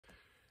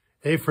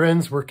Hey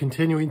friends, we're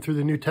continuing through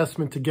the New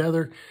Testament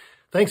together.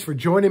 Thanks for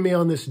joining me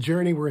on this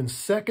journey. We're in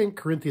 2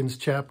 Corinthians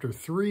chapter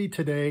 3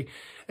 today.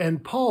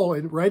 And Paul,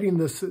 in writing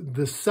this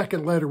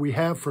second letter we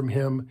have from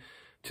him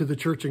to the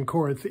church in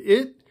Corinth,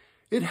 it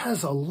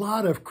has a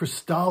lot of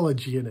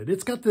Christology in it.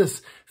 It's got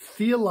this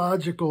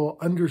theological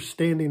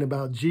understanding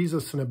about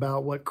Jesus and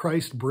about what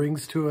Christ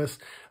brings to us,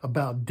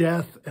 about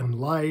death and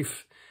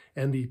life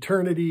and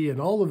eternity and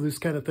all of these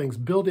kind of things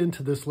built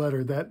into this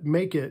letter that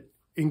make it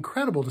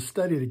incredible to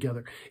study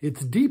together.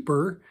 It's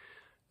deeper,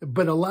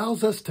 but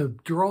allows us to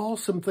draw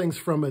some things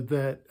from it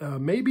that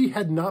maybe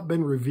had not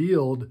been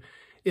revealed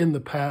in the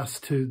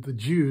past to the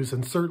Jews,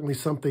 and certainly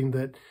something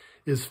that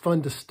is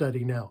fun to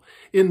study now.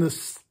 In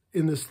this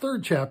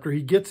third chapter,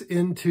 he gets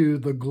into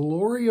the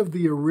glory of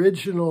the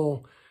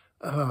original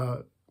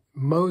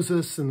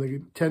Moses and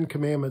the Ten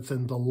Commandments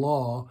and the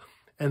law,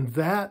 and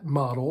that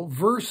model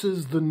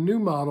versus the new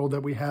model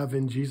that we have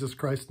in Jesus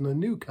Christ in the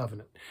new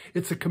covenant.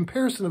 It's a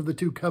comparison of the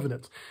two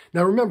covenants.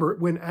 Now remember,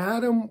 when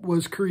Adam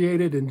was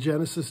created in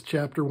Genesis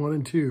chapter 1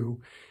 and 2,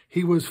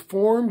 he was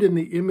formed in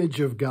the image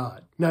of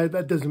God. Now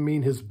that doesn't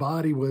mean his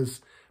body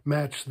was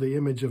matched the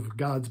image of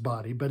God's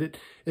body, but it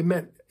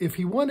meant if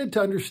he wanted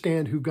to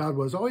understand who God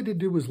was, all he had to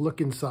do was look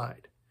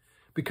inside,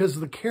 because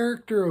the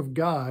character of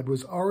God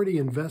was already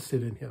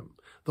invested in him.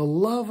 The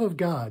love of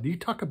God, you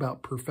talk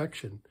about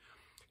perfection.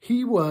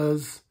 He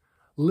was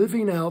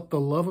living out the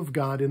love of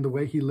God in the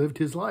way he lived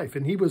his life.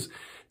 And he was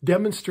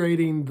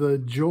demonstrating the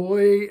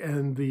joy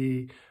and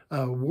the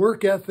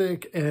work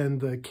ethic and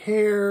the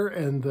care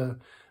and the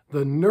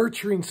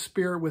nurturing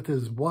spirit with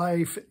his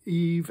wife,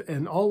 Eve,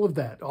 and all of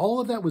that. All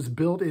of that was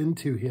built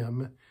into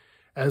him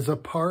as a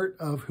part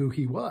of who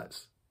he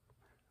was.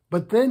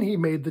 But then he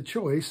made the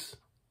choice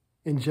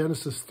in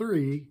Genesis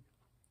 3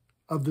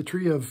 of the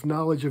tree of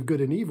knowledge of good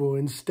and evil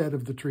instead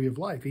of the tree of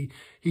life.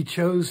 He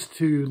chose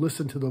to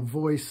listen to the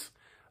voice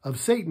of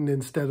Satan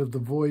instead of the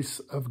voice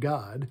of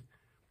God,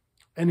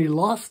 and he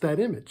lost that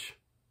image.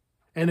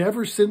 And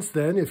ever since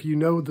then, if you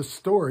know the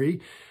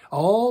story,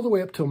 all the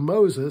way up till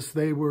Moses,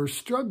 they were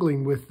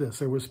struggling with this.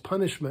 There was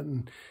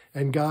punishment,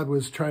 and God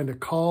was trying to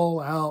call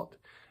out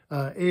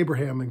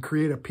Abraham and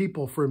create a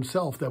people for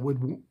himself that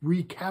would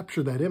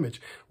recapture that image.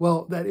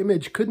 Well, that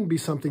image couldn't be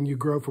something you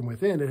grow from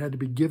within. It had to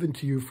be given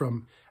to you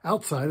from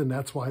outside, and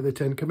that's why the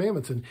Ten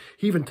Commandments. And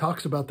he even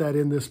talks about that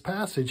in this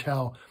passage,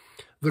 how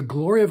the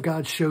glory of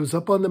God shows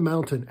up on the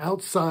mountain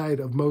outside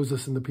of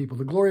Moses and the people.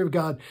 The glory of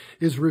God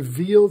is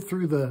revealed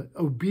through the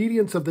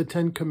obedience of the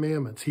Ten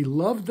Commandments. He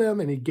loved them,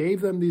 and he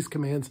gave them these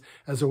commands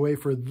as a way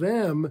for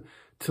them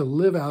to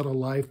live out a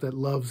life that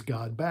loves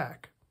God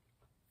back.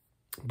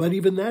 But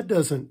even that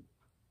doesn't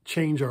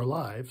change our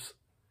lives.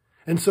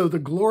 And so the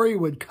glory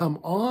would come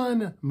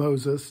on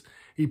Moses.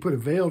 He put a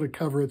veil to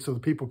cover it so the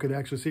people could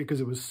actually see it because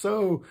it was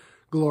so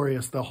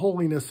glorious. The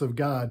holiness of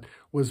God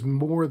was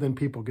more than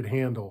people could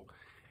handle.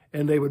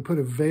 And they would put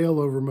a veil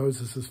over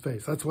Moses'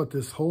 face. That's what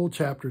this whole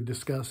chapter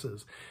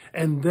discusses.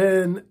 And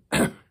then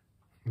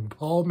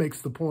Paul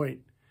makes the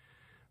point,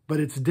 but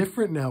it's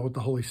different now with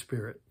the Holy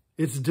Spirit.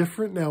 It's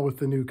different now with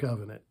the new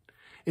covenant.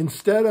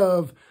 Instead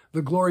of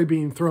the glory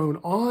being thrown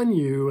on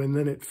you and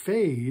then it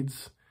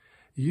fades,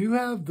 you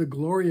have the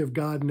glory of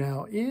God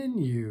now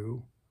in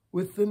you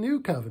with the new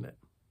covenant.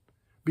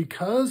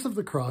 Because of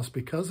the cross,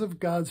 because of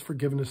God's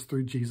forgiveness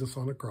through Jesus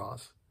on the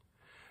cross,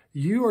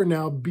 you are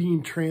now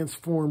being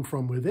transformed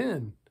from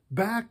within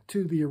back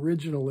to the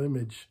original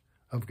image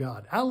of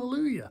God.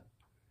 Hallelujah.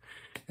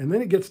 And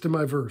then it gets to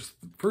my verse,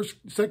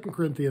 2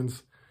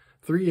 Corinthians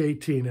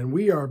 3:18, and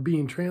we are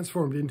being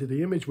transformed into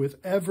the image with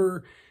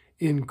ever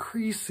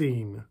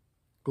increasing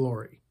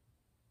glory.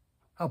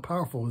 How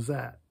powerful is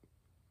that?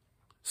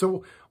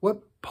 So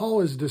what Paul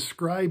is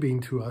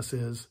describing to us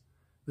is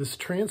this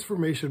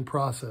transformation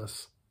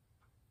process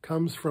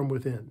comes from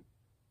within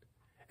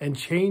and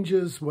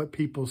changes what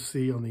people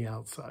see on the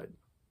outside.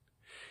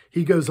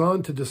 He goes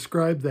on to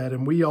describe that,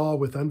 and we all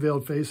with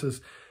unveiled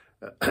faces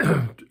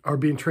are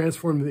being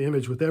transformed in the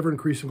image with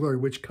ever-increasing glory,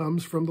 which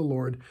comes from the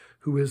Lord,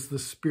 who is the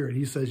Spirit.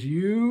 He says,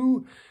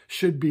 you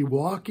should be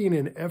walking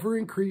in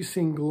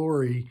ever-increasing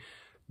glory,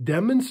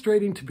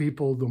 demonstrating to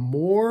people the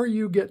more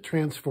you get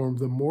transformed,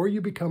 the more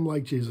you become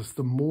like Jesus,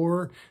 the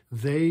more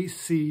they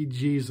see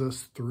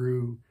Jesus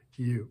through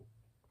you.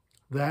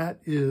 That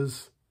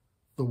is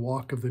the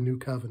walk of the new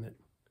covenant.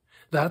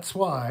 That's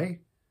why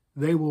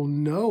they will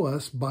know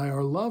us by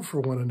our love for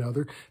one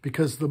another,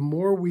 because the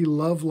more we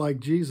love like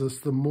Jesus,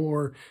 the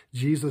more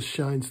Jesus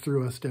shines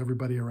through us to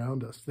everybody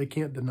around us. They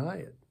can't deny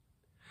it.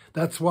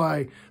 That's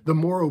why the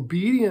more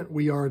obedient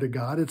we are to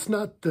God, it's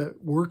not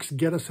that works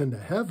get us into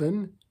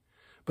heaven,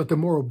 but the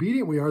more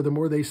obedient we are, the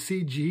more they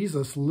see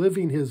Jesus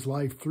living his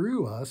life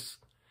through us,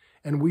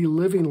 and we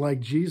living like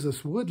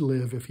Jesus would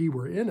live if he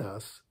were in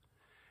us.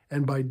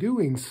 And by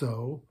doing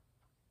so,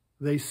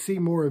 they see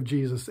more of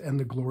Jesus and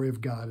the glory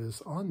of God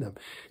is on them.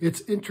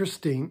 It's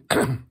interesting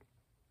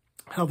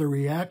how the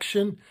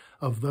reaction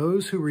of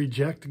those who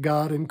reject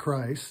God in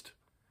Christ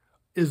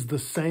is the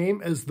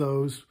same as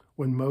those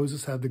when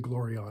Moses had the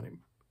glory on him.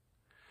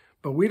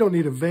 But we don't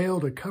need a veil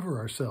to cover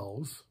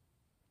ourselves.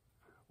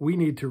 We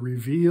need to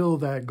reveal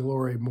that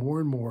glory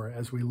more and more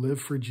as we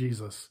live for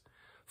Jesus,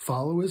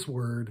 follow his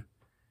word,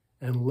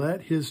 and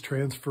let his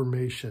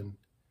transformation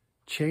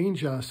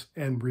change us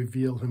and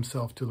reveal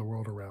himself to the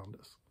world around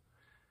us.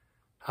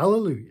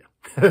 Hallelujah.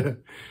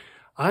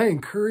 I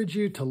encourage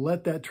you to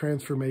let that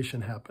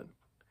transformation happen.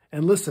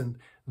 And listen,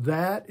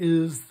 that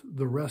is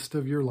the rest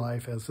of your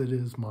life as it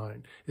is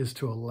mine, is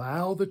to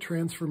allow the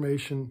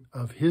transformation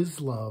of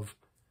his love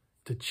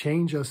to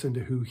change us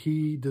into who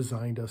he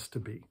designed us to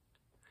be.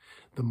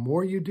 The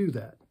more you do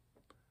that,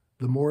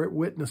 the more it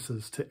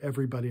witnesses to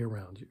everybody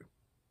around you.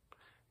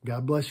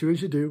 God bless you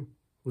as you do.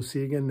 We'll see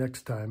you again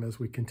next time as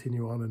we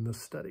continue on in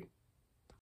this study.